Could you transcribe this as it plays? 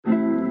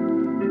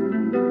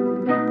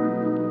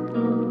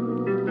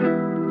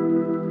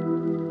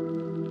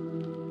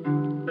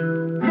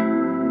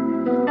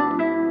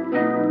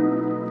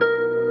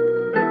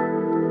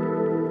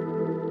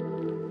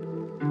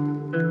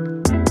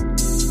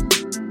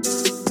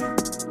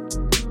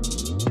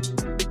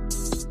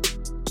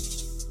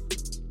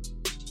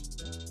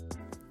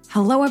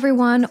Hello,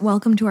 everyone.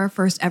 Welcome to our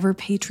first ever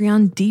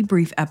Patreon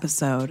Debrief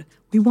episode.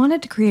 We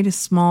wanted to create a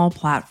small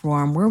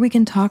platform where we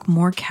can talk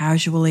more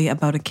casually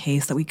about a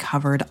case that we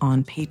covered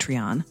on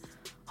Patreon.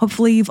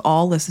 Hopefully, you've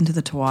all listened to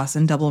the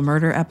Tsawwassen double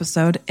murder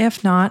episode.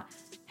 If not,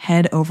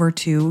 head over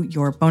to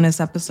your bonus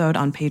episode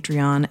on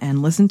Patreon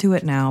and listen to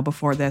it now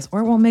before this, or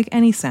it won't make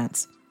any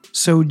sense.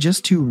 So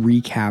just to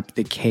recap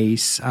the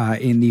case,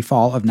 in the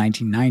fall of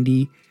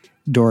 1990,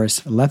 Doris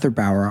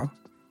Leatherbauer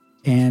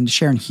and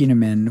Sharon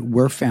Heunemann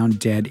were found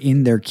dead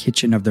in their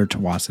kitchen of their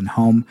Tsawwassen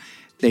home.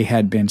 They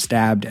had been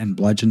stabbed and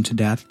bludgeoned to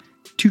death.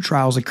 2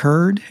 trials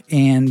occurred,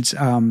 and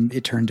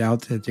it turned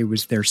out that it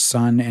was their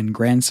son and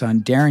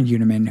grandson, Darren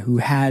Heunemann, who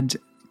had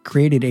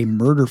created a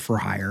murder for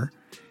hire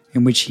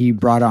in which he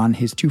brought on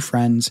his 2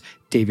 friends,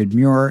 David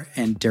Muir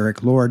and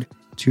Derek Lord,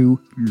 to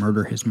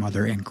murder his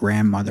mother and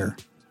grandmother.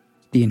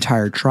 The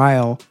entire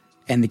trial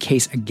and the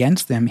case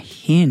against them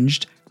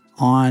hinged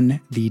on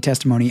the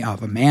testimony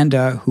of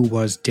Amanda, who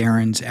was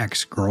Darren's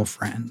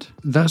ex-girlfriend,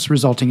 thus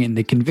resulting in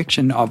the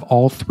conviction of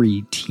all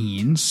 3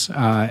 teens,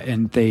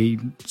 and they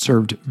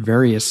served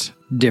various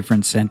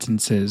different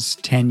sentences,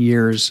 10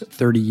 years,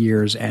 30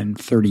 years, and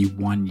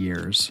 31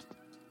 years.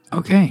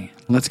 Okay,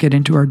 let's get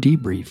into our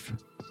debrief.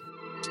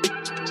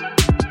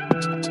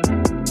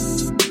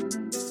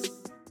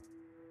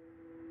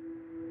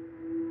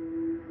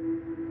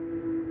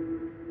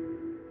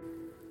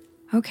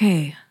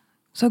 Okay,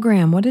 so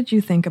Graham, what did you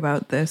think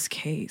about this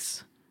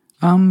case?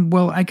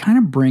 Well, I kind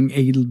of bring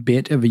a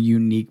bit of a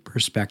unique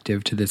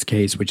perspective to this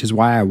case, which is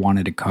why I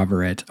wanted to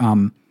cover it.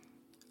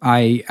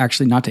 I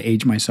actually, not to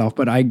age myself,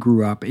 but I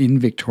grew up in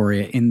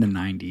Victoria in the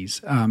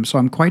 90s. So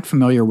I'm quite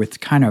familiar with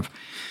kind of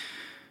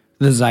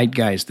the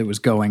zeitgeist that was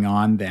going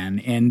on then.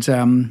 And,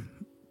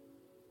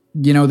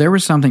 there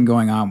was something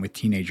going on with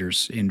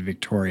teenagers in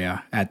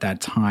Victoria at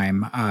that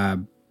time.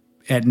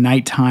 At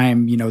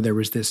nighttime, there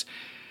was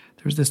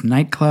this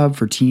nightclub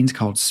for teens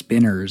called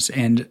Spinners,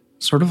 and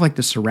sort of like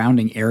the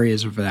surrounding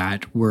areas of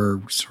that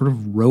were sort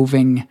of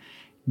roving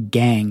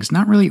gangs,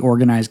 not really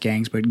organized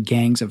gangs, but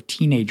gangs of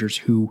teenagers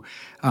who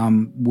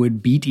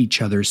would beat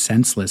each other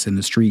senseless in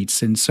the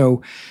streets. And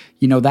so,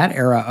 that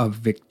era of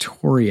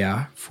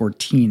Victoria for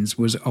teens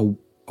was a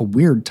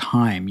weird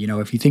time.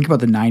 If you think about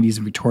the 90s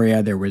in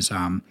Victoria, there was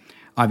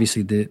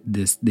obviously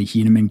the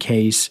Heunemann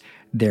case.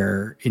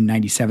 There in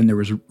 97, there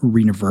was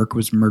Rena Verk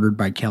was murdered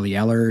by Kelly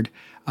Ellard.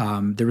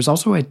 There was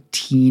also a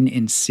teen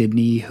in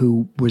Sydney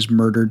who was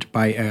murdered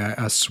by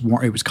a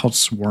swarm. It was called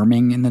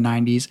swarming in the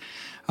 90s.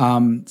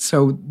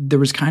 So there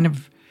was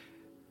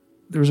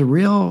a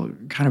real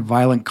kind of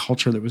violent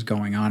culture that was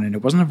going on, and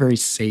it wasn't a very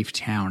safe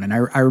town. And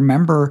I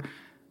remember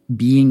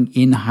being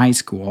in high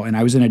school, and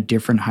I was in a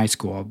different high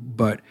school,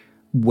 but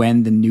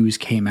when the news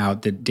came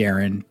out that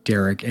Darren,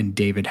 Derek, and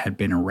David had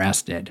been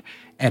arrested,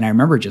 and I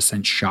remember it just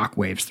sent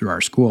shockwaves through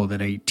our school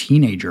that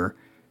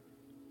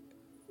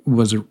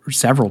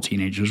several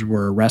teenagers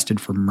were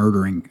arrested for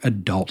murdering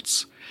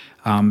adults.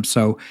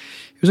 So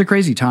it was a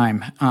crazy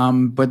time.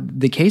 But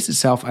the case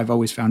itself, I've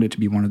always found it to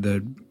be one of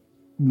the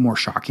more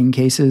shocking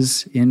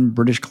cases in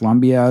British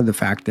Columbia. The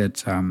fact that,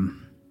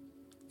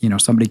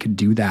 somebody could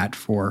do that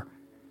for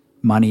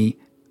money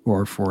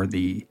or for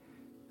the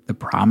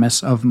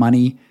promise of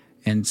money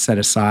and set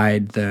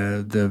aside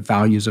the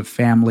values of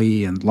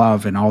family and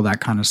love and all that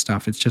kind of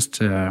stuff. It's just,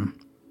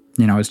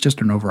 it's just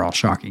an overall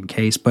shocking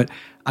case. But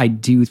I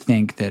do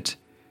think that,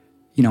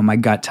 my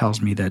gut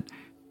tells me that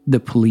the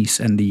police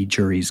and the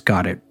juries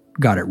got it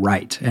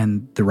right,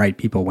 and the right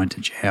people went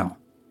to jail.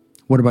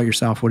 What about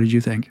yourself? What did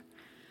you think?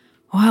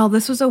 Well,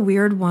 this was a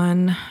weird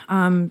one.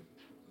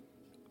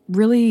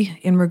 Really,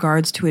 in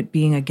regards to it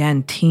being,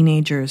 again,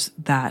 teenagers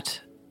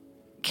that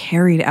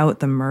carried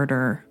out the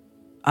murder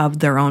of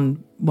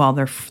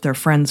their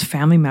friend's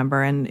family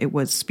member, and it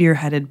was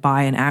spearheaded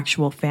by an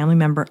actual family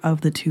member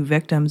of the 2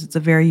 victims. It's a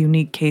very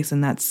unique case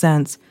in that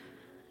sense.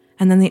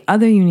 And then the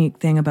other unique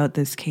thing about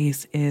this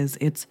case is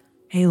it's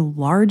a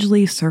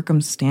largely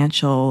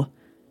circumstantial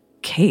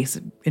case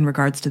in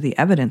regards to the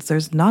evidence.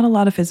 There's not a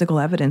lot of physical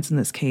evidence in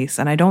this case,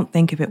 and I don't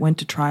think if it went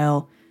to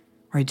trial,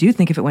 or I do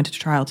think if it went to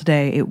trial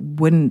today, it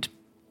wouldn't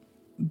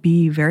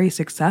be very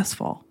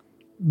successful.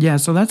 Yeah,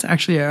 so that's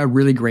actually a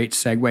really great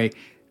segue,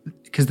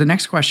 because the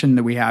next question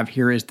that we have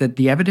here is that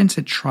the evidence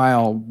at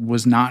trial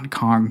was not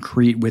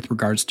concrete with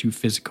regards to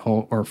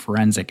physical or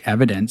forensic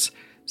evidence.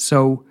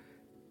 So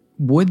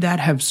would that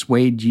have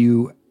swayed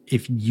you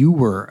if you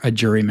were a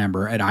jury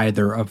member at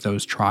either of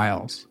those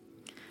trials?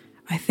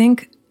 I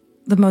think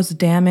the most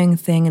damning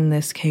thing in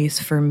this case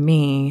for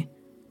me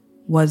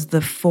was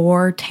the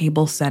 4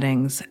 table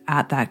settings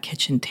at that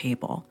kitchen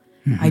table.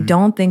 Mm-hmm. I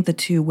don't think the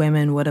 2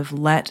 women would have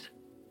let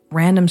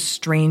random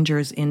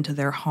strangers into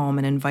their home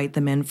and invite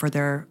them in for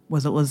their,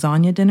 was it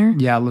lasagna dinner?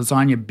 Yeah,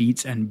 lasagna,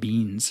 beets, and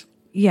beans.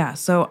 Yeah,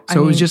 so it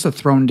was just a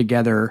thrown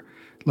together,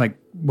 like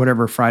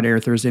whatever Friday or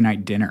Thursday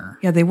night dinner.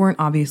 Yeah, they weren't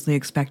obviously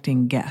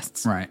expecting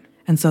guests. Right.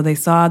 And so they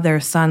saw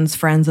their son's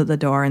friends at the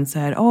door and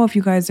said, oh, if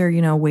you guys are,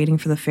 waiting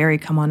for the ferry,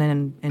 come on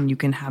in and you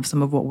can have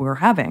some of what we're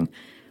having.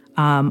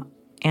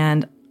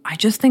 And I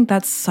just think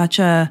that's such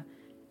a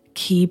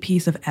key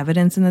piece of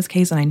evidence in this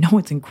case, and I know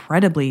it's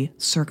incredibly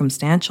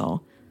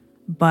circumstantial,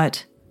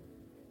 but,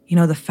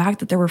 the fact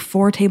that there were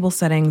 4 table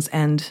settings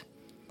and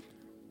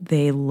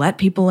they let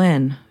people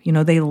in,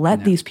 they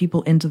let these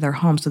people into their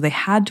home, so they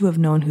had to have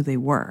known who they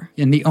were.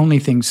 And the only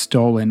thing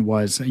stolen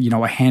was,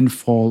 a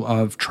handful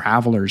of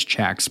traveler's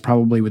checks,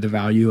 probably with a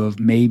value of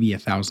maybe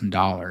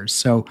 $1,000.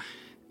 So,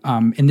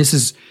 and this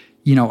is,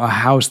 a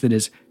house that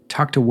is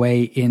tucked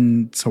away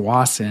in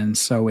Tsawwassen,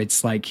 so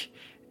it's like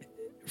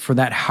for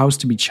that house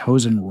to be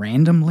chosen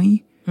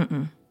randomly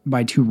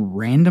by 2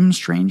 random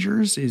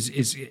strangers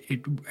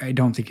I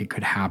don't think it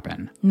could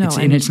happen. No,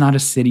 and it's not a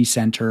city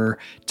center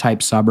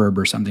type suburb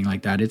or something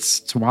like that. It's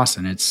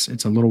Tsawwassen.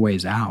 It's a little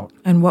ways out.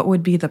 And what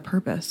would be the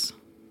purpose?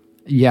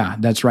 Yeah,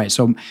 that's right.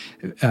 So,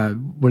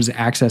 what does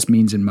access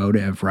means in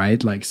motive,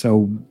 right? Like,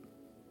 so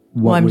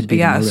what would be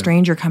the motive? A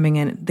stranger coming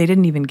in, they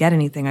didn't even get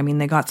anything. I mean,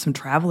 they got some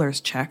traveler's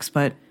checks,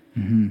 but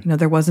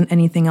there wasn't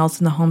anything else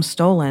in the home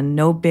stolen.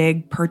 No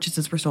big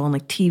purchases were stolen,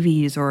 like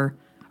TVs or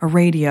a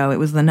radio. It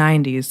was the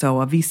 90s,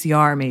 so a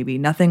VCR maybe.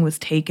 Nothing was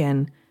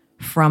taken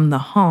from the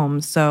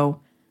home,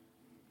 so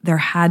there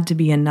had to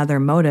be another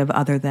motive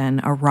other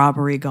than a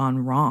robbery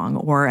gone wrong,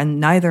 and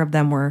neither of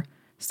them were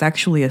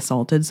sexually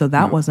assaulted, so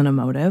that wasn't a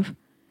motive.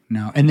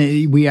 No, and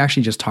we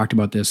actually just talked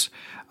about this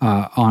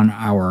on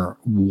our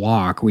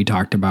walk. We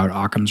talked about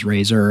Occam's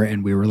razor,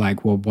 and we were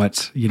like, well,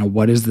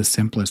 what is the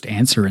simplest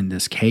answer in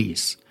this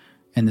case?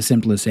 And the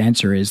simplest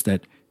answer is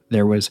that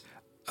there was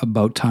a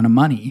boat ton of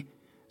money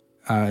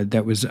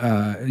that was,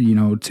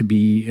 to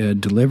be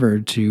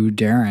delivered to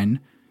Darren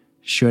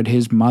should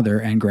his mother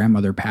and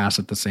grandmother pass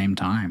at the same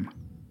time.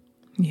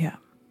 Yeah.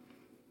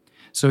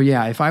 So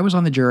yeah, if I was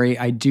on the jury,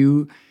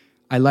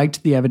 I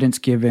liked the evidence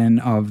given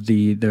of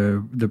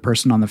the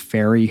person on the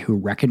ferry who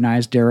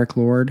recognized Derek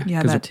Lord,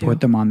 because it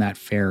put them on that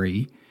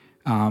ferry.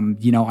 I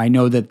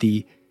know that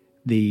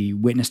the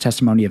witness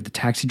testimony of the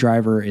taxi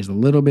driver is a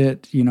little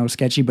bit,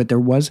 sketchy, but there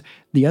was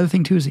the other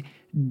thing too is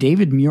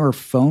David Muir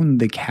phoned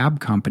the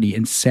cab company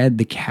and said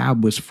the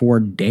cab was for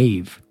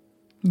Dave.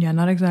 Yeah,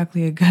 not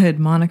exactly a good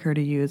moniker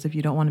to use if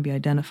you don't want to be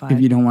identified.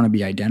 If you don't want to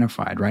be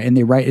identified, right? And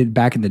they write it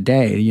back in the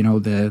day,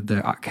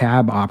 the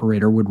cab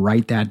operator would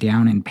write that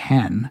down in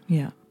pen.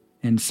 Yeah.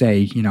 And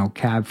say,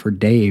 cab for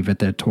Dave at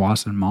the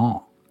Tsawwassen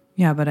Mall.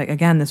 Yeah, but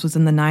again, this was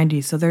in the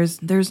 90s, so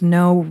there's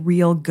no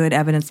real good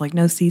evidence, like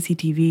no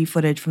CCTV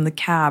footage from the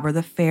cab or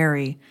the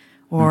ferry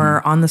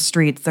or on the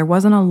streets. There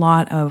wasn't a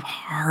lot of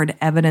hard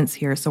evidence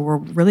here, so we're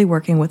really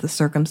working with a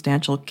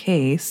circumstantial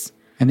case.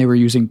 And they were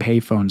using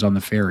payphones on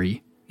the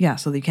ferry. Yeah,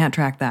 so you can't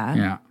track that.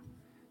 Yeah.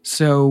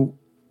 So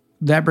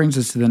that brings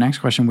us to the next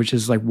question, which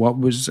is like, what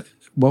was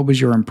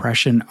your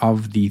impression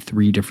of the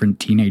 3 different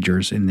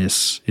teenagers in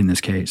this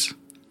case?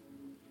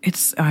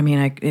 It's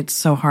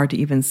so hard to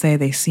even say.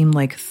 They seem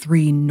like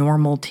 3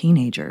 normal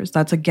teenagers.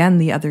 That's, again,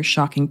 the other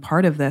shocking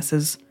part of this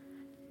is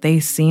they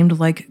seemed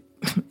like,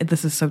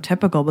 this is so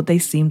typical, but they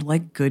seemed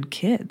like good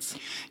kids.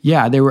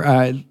 Yeah, they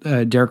were,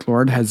 Derek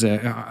Lord has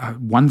a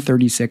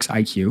 136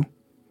 IQ.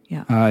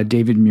 Yeah.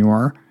 David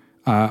Muir,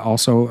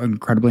 also an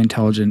incredibly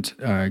intelligent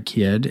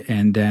kid.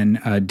 And then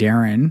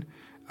Darren,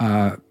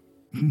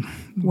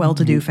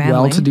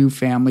 well-to-do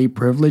family,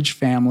 privileged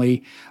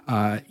family.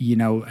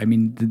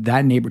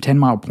 That 10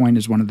 Mile Point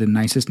is one of the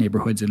nicest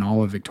neighborhoods in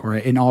all of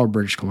Victoria, in all of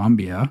British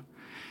Columbia.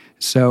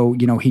 So,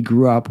 he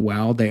grew up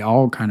well. They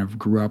all kind of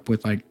grew up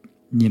with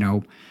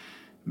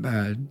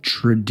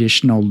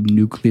traditional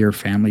nuclear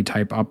family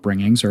type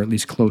upbringings, or at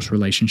least close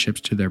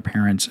relationships to their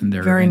parents and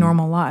their very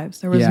normal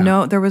lives. There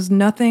was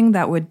nothing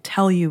that would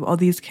tell you, oh,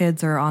 these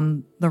kids are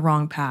on the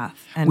wrong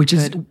path. And which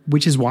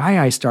is why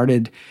I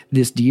started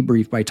this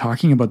debrief by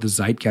talking about the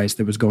zeitgeist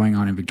that was going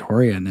on in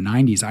Victoria in the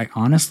 90s. I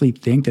honestly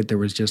think that there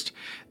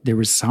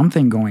was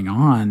something going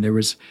on.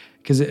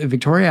 Because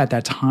Victoria at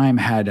that time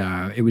had,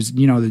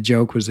 the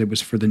joke was it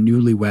was for the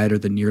newlywed or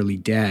the nearly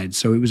dead.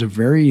 So it was a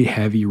very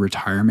heavy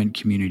retirement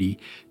community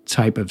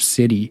type of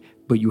city.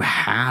 But you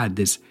had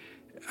this,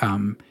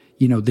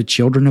 the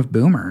children of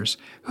boomers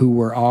who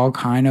were all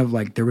kind of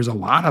like, there was a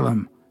lot of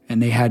them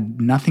and they had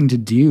nothing to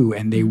do.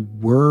 And they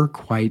were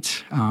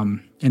quite,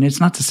 and it's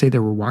not to say they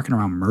were walking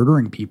around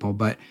murdering people,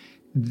 but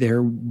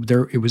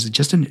it was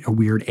just a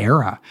weird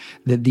era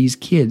that these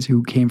kids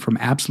who came from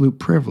absolute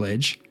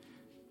privilege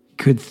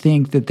could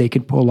think that they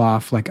could pull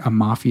off like a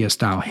mafia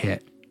style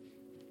hit.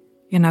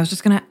 And I was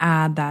just going to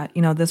add that,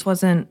 this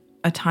wasn't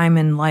a time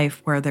in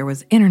life where there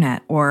was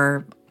internet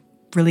or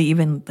really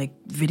even like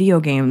video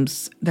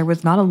games. There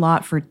was not a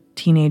lot for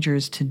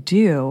teenagers to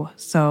do.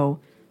 So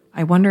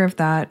I wonder if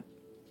that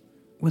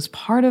was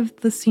part of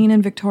the scene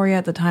in Victoria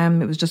at the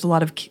time. It was just a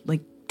lot of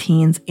like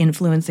teens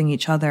influencing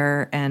each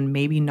other and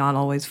maybe not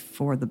always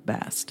for the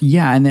best.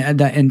 Yeah.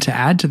 And to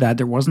add to that,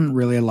 there wasn't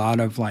really a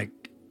lot of like,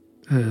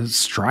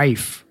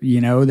 strife,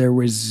 there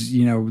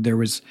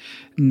was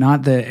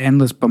not the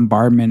endless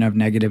bombardment of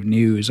negative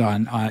news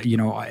on,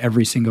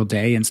 every single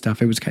day and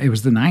stuff. It was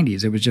the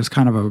 90s. It was just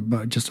kind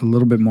of just a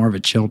little bit more of a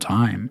chill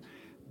time.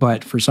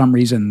 But for some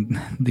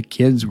reason, the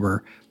kids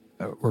were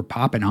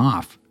popping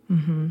off.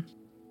 Mm-hmm.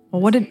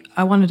 Well,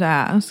 I wanted to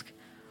ask,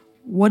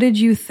 what did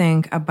you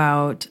think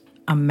about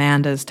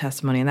Amanda's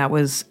testimony? And that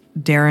was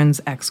Darren's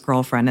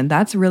ex-girlfriend. And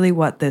that's really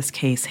what this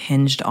case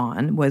hinged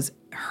on, was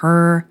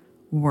her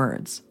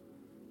words.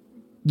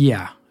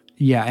 Yeah.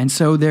 Yeah. And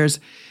so there's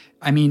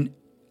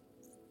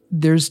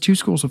two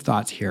schools of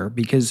thoughts here,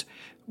 because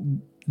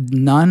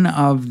none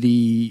of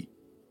the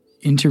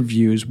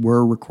interviews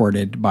were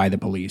recorded by the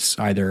police,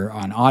 either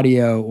on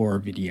audio or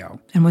video.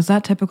 And was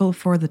that typical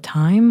for the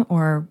time,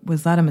 or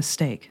was that a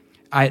mistake?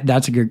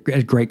 That's a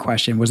great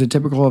question. Was it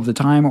typical of the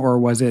time, or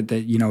was it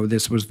that,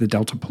 this was the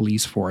Delta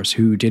Police Force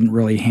who didn't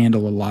really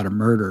handle a lot of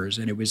murders?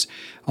 And it was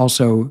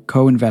also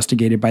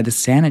co-investigated by the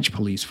Saanich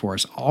Police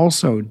Force,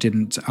 also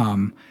didn't,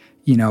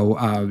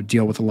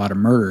 deal with a lot of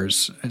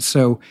murders.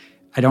 So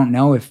I don't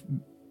know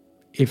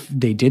if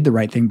they did the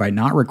right thing by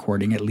not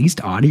recording, at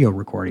least audio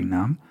recording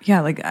them.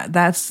 Yeah, like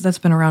that's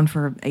been around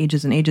for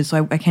ages and ages.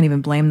 So I can't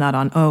even blame that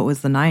on, it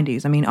was the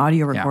 90s. I mean,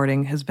 audio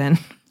recording has been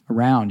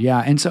around. Yeah.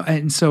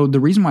 And so the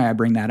reason why I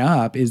bring that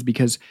up is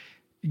because,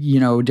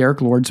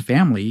 Derek Lord's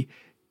family,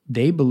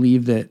 they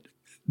believe that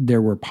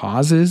there were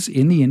pauses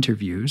in the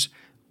interviews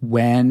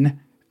when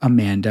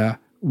Amanda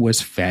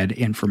was fed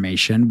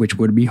information, which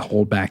would be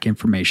holdback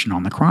information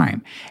on the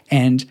crime.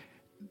 And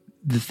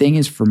the thing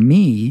is, for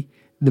me,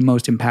 the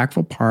most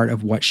impactful part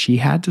of what she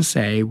had to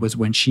say was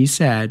when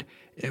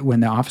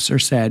the officer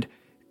said,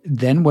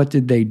 "Then what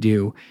did they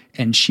do?"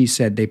 And she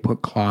said they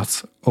put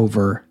cloths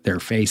over their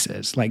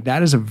faces. Like,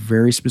 that is a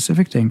very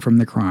specific thing from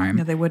the crime.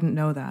 Yeah, they wouldn't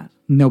know that.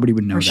 Nobody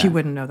would know that. Or she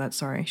wouldn't know that,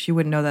 sorry. She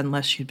wouldn't know that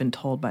unless she'd been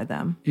told by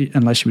them.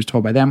 Unless she was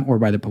told by them or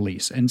by the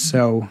police. And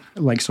so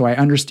I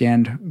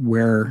understand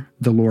where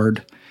the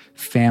Lord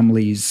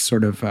family's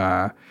sort of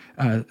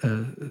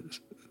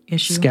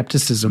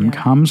skepticism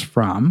comes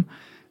from.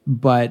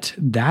 But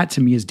that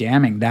to me is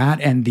damning. That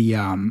and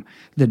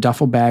the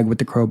duffel bag with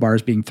the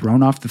crowbars being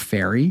thrown off the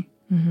ferry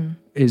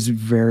is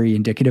very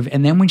indicative.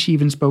 And then when she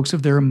even spoke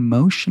of their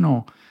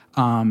emotional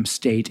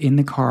state in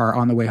the car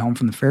on the way home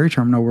from the ferry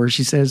terminal, where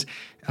she says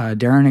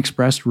Darren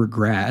expressed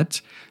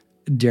regret,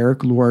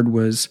 Derek Lord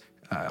was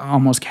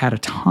almost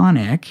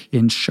catatonic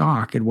in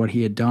shock at what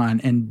he had done,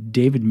 and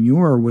David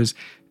Muir was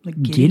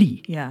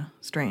giddy. Yeah,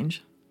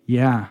 strange.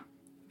 Yeah.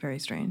 Very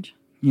strange.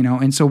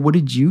 And so what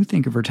did you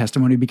think of her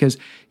testimony? Because,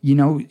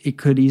 it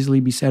could easily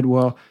be said,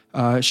 well,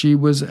 she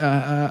was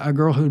a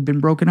girl who had been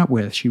broken up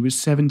with. She was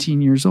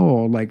 17 years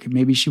old. Like,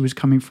 maybe she was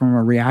coming from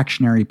a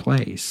reactionary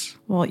place.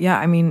 Well, yeah,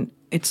 I mean,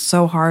 it's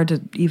so hard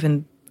to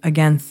even,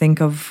 again, think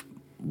of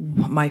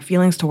my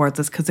feelings towards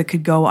this, because it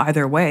could go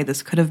either way.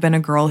 This could have been a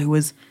girl who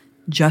was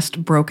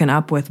just broken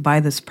up with by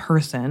this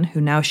person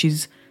who now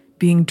she's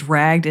being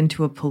dragged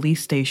into a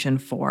police station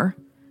for.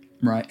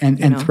 Right,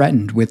 and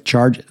threatened with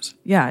charges.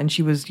 Yeah, and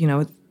she was,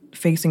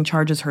 facing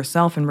charges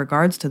herself in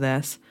regards to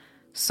this.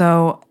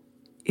 So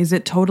is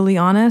it totally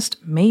honest?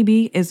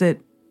 Maybe.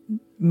 Did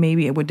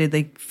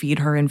they feed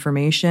her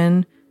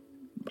information?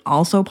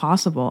 Also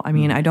possible. I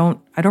mean, I don't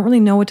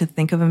really know what to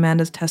think of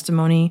Amanda's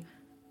testimony.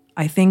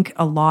 I think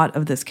a lot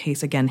of this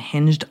case, again,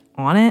 hinged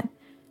on it.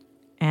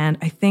 And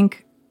I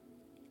think,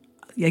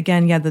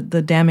 again,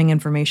 the damning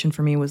information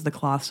for me was the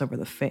cloths over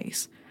the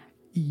face.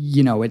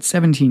 At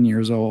 17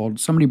 years old,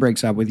 somebody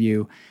breaks up with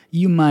you,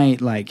 you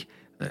might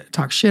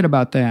talk shit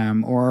about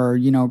them, or,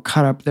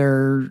 cut up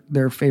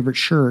their favorite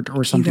shirt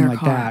or something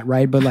like that.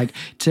 Right. But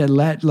to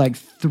let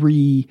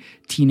 3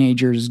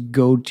 teenagers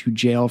go to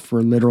jail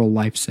for literal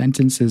life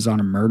sentences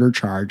on a murder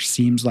charge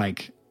seems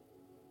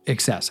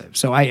excessive.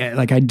 So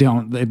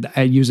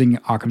using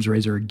Occam's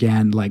razor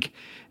again,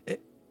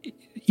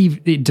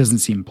 it doesn't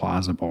seem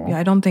plausible. Yeah.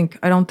 I don't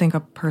think a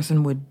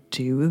person would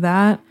do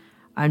that.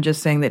 I'm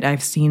just saying that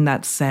I've seen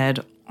that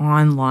said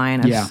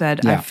online.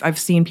 I've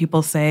seen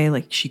people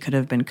say she could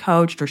have been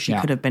coached, or she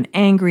could have been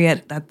angry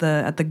at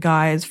the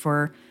guys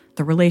for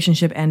the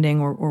relationship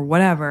ending or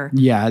whatever.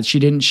 Yeah, she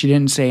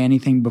didn't say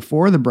anything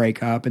before the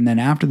breakup, and then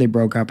after they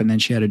broke up, and then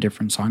she had a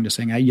different song to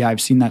sing.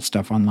 I've seen that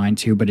stuff online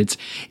too, but it's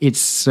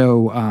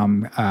so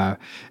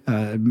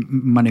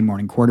Monday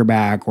Morning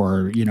Quarterback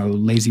or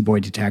Lazy Boy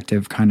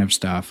Detective kind of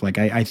stuff.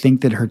 I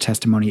think that her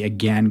testimony,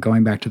 again,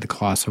 going back to the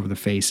cloths over the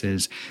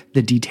faces,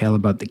 the detail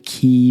about the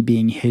key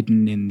being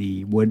hidden in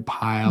the wood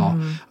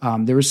pile,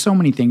 there were so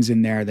many things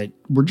in there that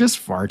were just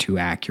far too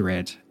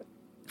accurate.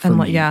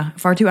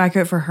 Far too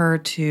accurate for her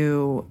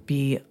to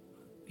be,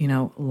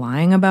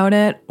 lying about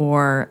it.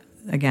 Or,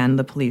 again,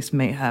 the police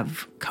may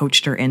have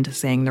coached her into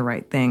saying the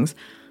right things.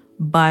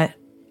 But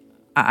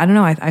I don't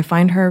know. I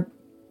find her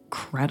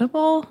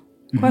credible?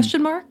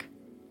 Question mark?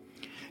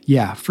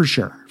 Yeah, for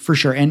sure.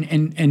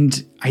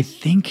 And I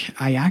think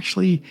I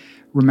actually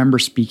remember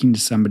speaking to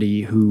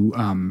somebody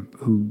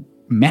who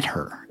met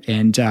her,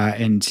 and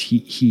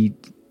he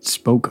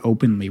spoke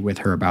openly with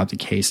her about the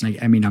case. And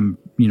I'm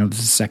this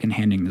is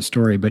secondhanding the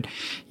story, but,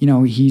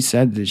 he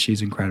said that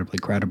she's incredibly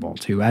credible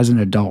too, as an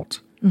adult.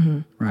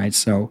 Right.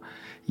 So,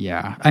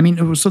 yeah.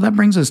 So that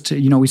brings us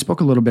to, we spoke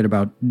a little bit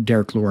about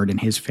Derek Lord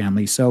and his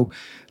family. So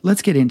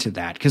let's get into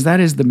that, because that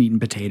is the meat and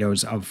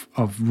potatoes of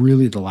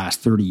really the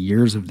last 30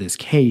 years of this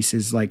case,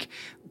 is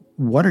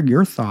what are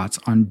your thoughts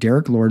on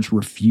Derek Lord's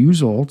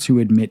refusal to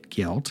admit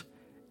guilt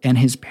and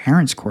his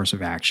parents' course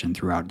of action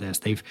throughout this?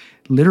 They've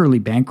literally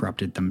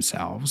bankrupted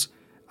themselves.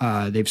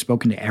 They've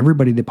spoken to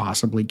everybody they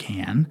possibly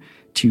can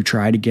to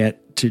try to get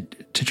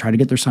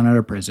their son out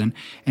of prison,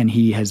 and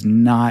he has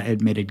not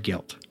admitted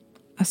guilt.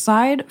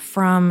 Aside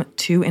from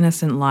 2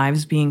 innocent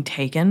lives being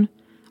taken,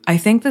 I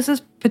think this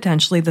is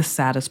potentially the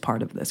saddest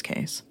part of this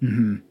case.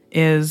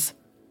 Is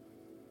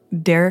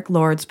Derek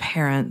Lord's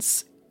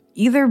parents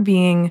either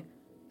being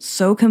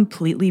so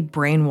completely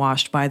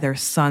brainwashed by their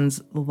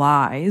son's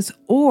lies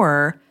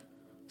or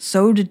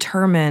so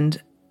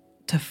determined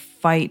to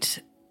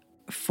fight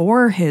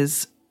for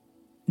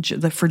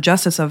for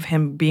justice of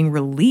him being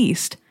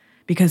released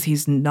because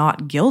he's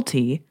not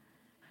guilty.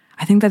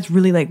 I think that's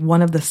really like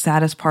one of the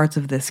saddest parts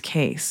of this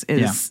case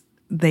is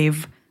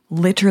they've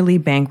literally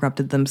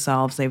bankrupted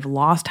themselves. They've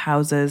lost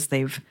houses.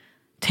 They've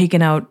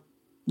taken out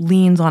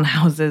liens on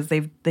houses.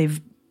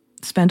 They've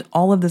spent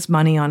all of this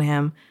money on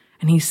him,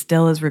 and he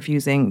still is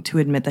refusing to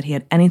admit that he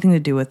had anything to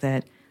do with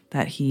it,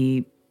 that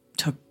he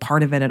took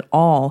part of it at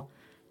all.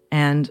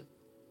 And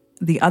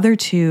the other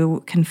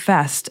 2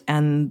 confessed,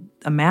 and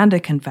Amanda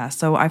confessed.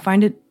 So I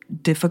find it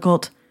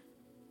difficult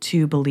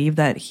to believe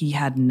that he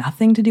had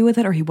nothing to do with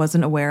it or he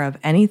wasn't aware of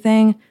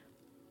anything.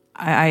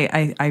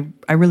 I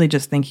really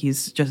just think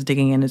he's just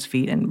digging in his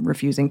feet and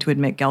refusing to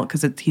admit guilt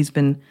because he's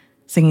been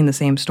singing the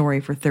same story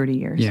for 30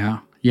 years.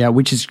 Yeah,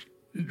 which is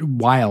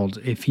wild.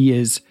 If he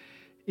is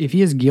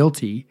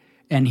guilty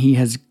and he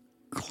has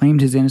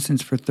claimed his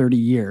innocence for 30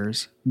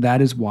 years,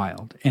 that is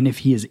wild. And if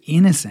he is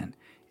innocent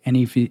and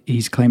if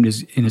he's claimed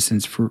his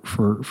innocence for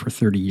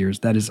 30 years,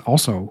 that is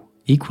also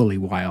equally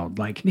wild.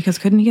 Like, because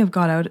couldn't he have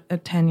got out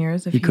at 10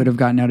 years? He could have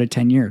gotten out at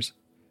 10 years.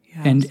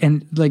 Yes.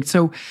 And like,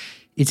 so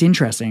it's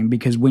interesting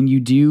because when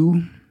you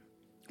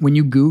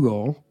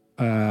Google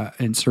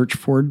and search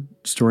for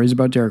stories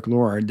about Derek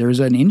Lord, there's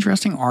an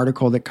interesting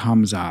article that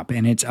comes up,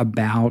 and it's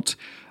about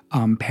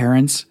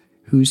parents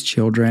whose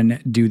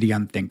children do the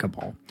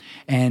unthinkable,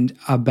 and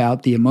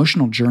about the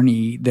emotional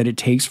journey that it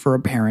takes for a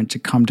parent to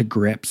come to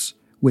grips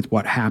with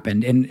what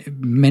happened. And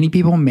many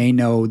people may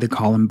know the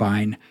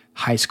Columbine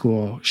high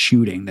school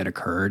shooting that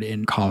occurred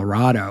in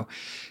Colorado.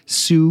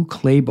 Sue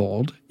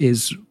Claybold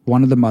is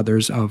one of the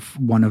mothers of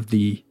one of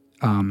the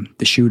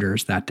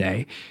shooters that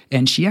day,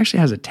 and she actually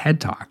has a TED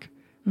Talk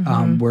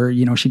where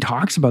she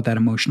talks about that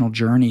emotional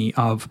journey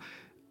of,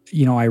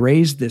 I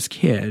raised this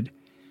kid.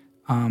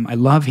 I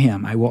love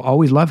him. I will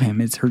always love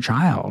him. It's her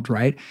child,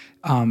 right?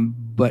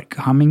 But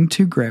coming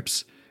to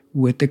grips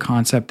with the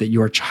concept that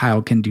your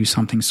child can do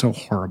something so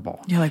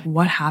horrible. Yeah, like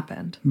what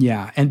happened?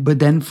 Yeah, but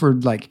then for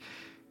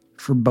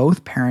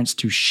both parents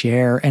to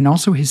share, and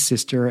also his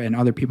sister and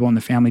other people in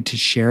the family to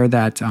share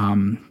that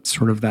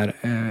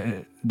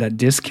that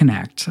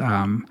disconnect,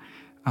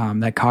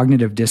 that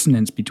cognitive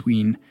dissonance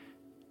between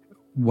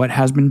what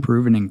has been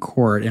proven in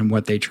court and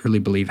what they truly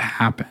believe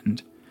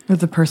happened.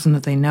 With the person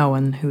that they know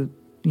and who,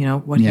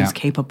 what he's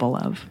capable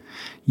of.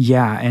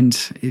 Yeah, and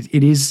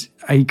it is,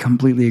 I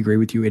completely agree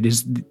with you. It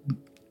is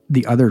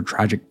the other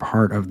tragic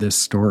part of this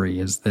story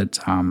is that,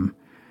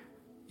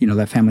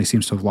 that family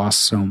seems to have lost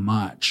so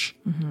much.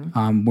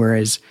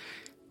 Whereas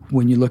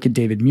when you look at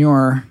David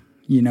Muir,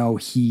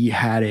 he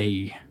had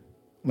a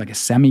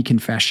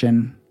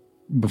semi-confession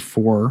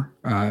before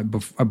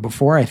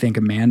I think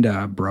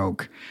Amanda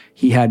broke.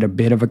 He had a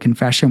bit of a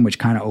confession, which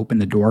kind of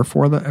opened the door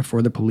for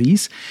the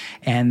police.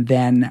 And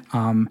then,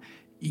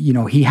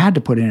 he had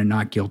to put in a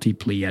not guilty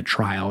plea at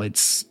trial.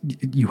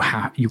 You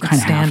kind of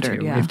have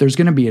to. Yeah. If there's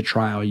going to be a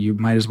trial, you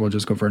might as well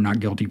just go for a not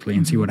guilty plea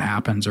and see what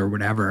happens or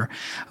whatever.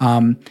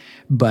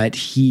 But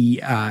he,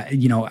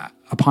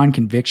 upon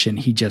conviction,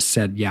 he just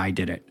said, "Yeah, I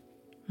did it."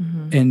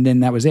 And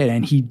then that was it.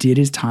 And he did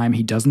his time.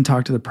 He doesn't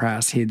talk to the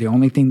press. The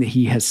only thing that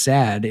he has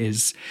said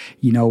is,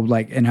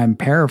 and I'm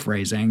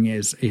paraphrasing,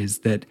 is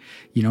that,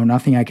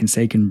 nothing I can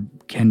say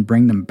can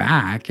bring them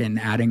back, and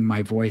adding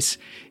my voice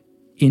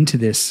into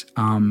this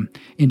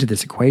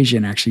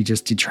equation actually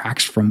just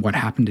detracts from what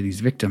happened to these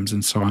victims.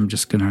 And so I'm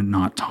just going to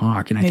not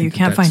talk. And I think you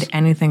can't find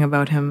anything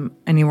about him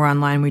anywhere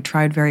online. We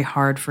tried very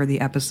hard for the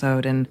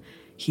episode, and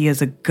he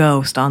is a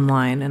ghost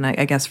online, and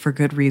I guess for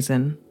good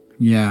reason.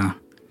 Yeah.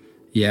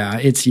 Yeah,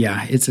 it's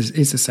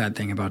a sad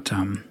thing about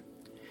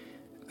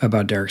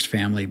Derek's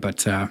family,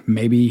 but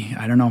maybe,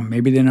 I don't know,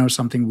 maybe they know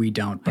something we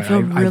don't. But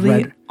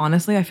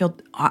honestly, I feel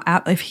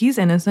if he's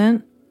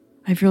innocent,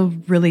 I feel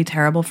really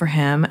terrible for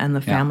him and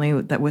the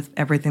family that with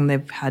everything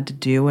they've had to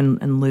do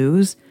and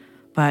lose.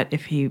 But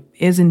if he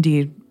is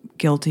indeed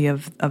guilty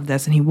of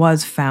this, and he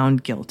was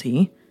found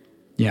guilty,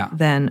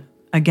 then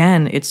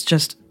again, it's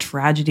just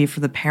tragedy for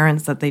the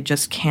parents that they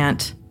just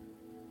can't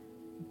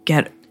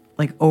get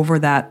over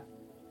that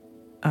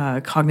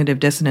cognitive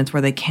dissonance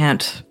where they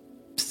can't,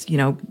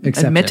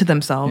 admit to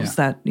themselves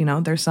that,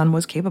 their son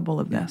was capable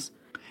of this.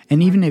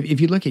 And even if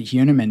you look at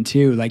Huneman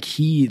too,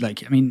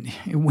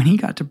 when he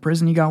got to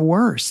prison, he got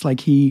worse.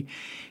 Like he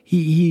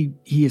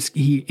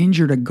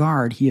injured a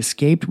guard. He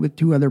escaped with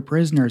 2 other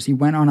prisoners. He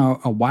went on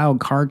a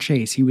wild car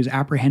chase. He was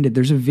apprehended.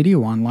 There's a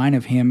video online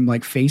of him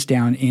like face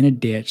down in a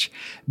ditch,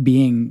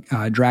 being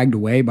dragged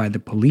away by the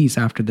police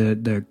after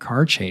the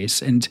car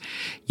chase. And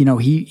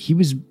he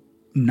was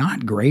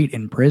not great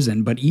in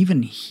prison, but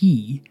even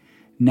he,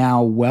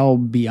 now well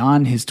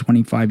beyond his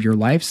 25-year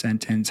life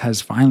sentence, has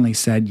finally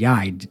said,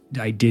 yeah,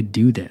 I did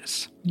do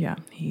this. Yeah,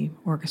 he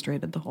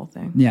orchestrated the whole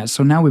thing. Yeah,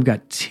 so now we've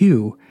got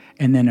 2,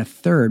 and then a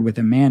third with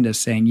Amanda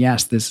saying,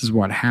 yes, this is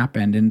what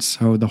happened. And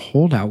so the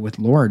holdout with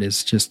Lord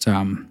is just, I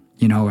don't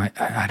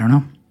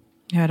know.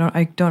 Yeah,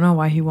 I don't know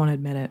why he won't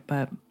admit it,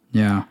 but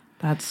yeah,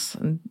 that's,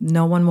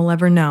 no one will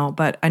ever know.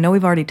 But I know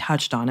we've already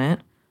touched on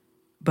it,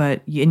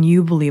 and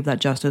you believe that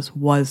justice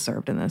was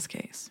served in this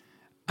case.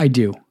 I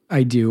do.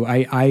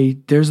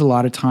 There's a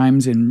lot of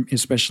times in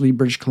especially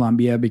British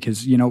Columbia,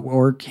 because,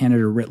 or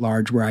Canada writ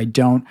large, where I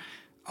don't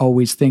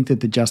always think that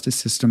the justice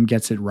system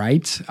gets it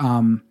right.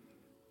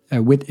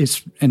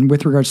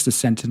 With regards to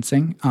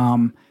sentencing.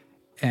 I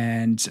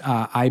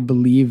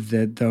believe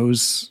that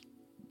those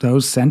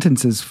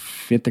sentences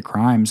fit the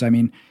crimes. I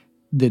mean,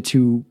 the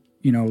 2,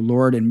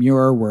 Lord and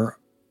Muir were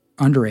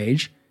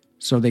underage,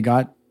 so they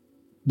got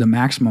the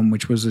maximum,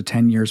 which was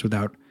 10 years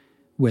without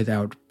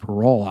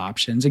parole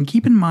options. And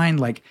keep in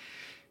mind,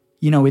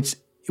 it's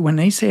when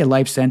they say a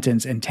life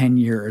sentence and 10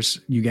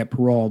 years you get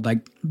paroled,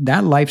 like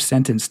that life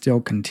sentence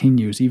still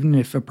continues. Even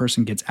if a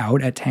person gets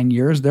out at 10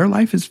 years, their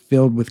life is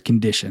filled with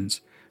conditions,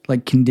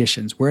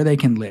 where they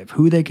can live,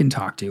 who they can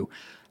talk to,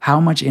 how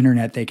much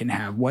internet they can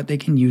have, what they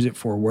can use it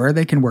for, where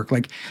they can work.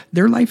 Like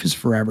their life is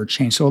forever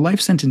changed. So a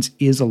life sentence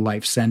is a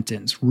life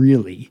sentence,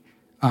 really,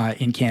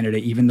 in Canada,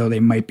 even though they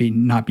might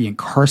not be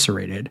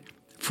incarcerated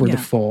for the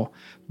full.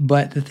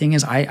 But the thing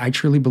is, I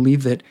truly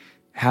believe that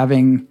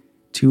having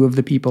 2 of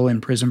the people in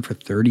prison for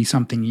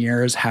 30-something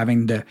years,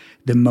 having the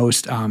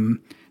most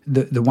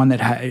the one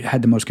that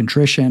had the most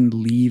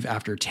contrition leave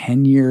after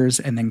 10 years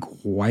and then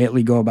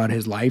quietly go about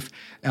his life,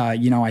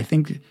 I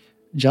think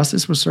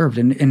justice was served.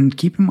 And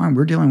keep in mind,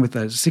 we're dealing with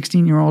a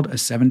 16-year-old, a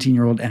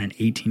 17-year-old, and an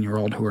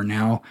 18-year-old who are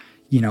now,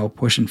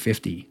 pushing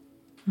 50.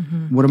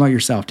 Mm-hmm. What about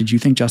yourself? Did you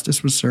think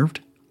justice was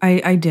served?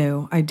 I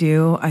do.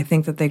 I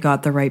think that they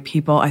got the right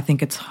people. I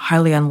think it's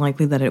highly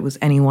unlikely that it was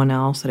anyone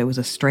else, that it was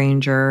a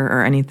stranger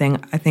or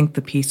anything. I think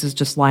the pieces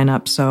just line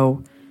up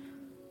so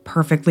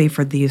perfectly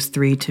for these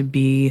 3 to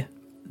be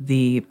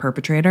the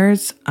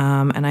perpetrators.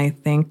 And I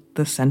think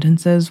the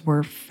sentences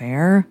were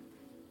fair,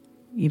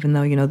 even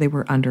though, they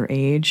were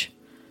underage.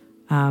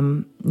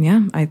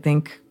 I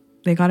think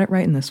they got it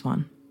right in this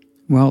one.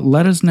 Well,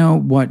 let us know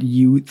what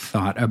you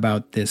thought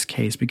about this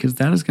case, because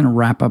that is going to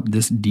wrap up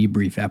this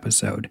debrief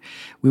episode.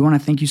 We want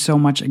to thank you so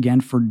much again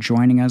for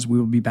joining us. We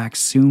will be back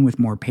soon with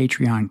more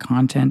Patreon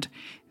content.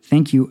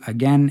 Thank you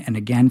again and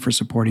again for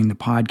supporting the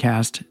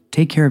podcast.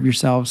 Take care of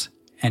yourselves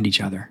and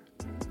each other.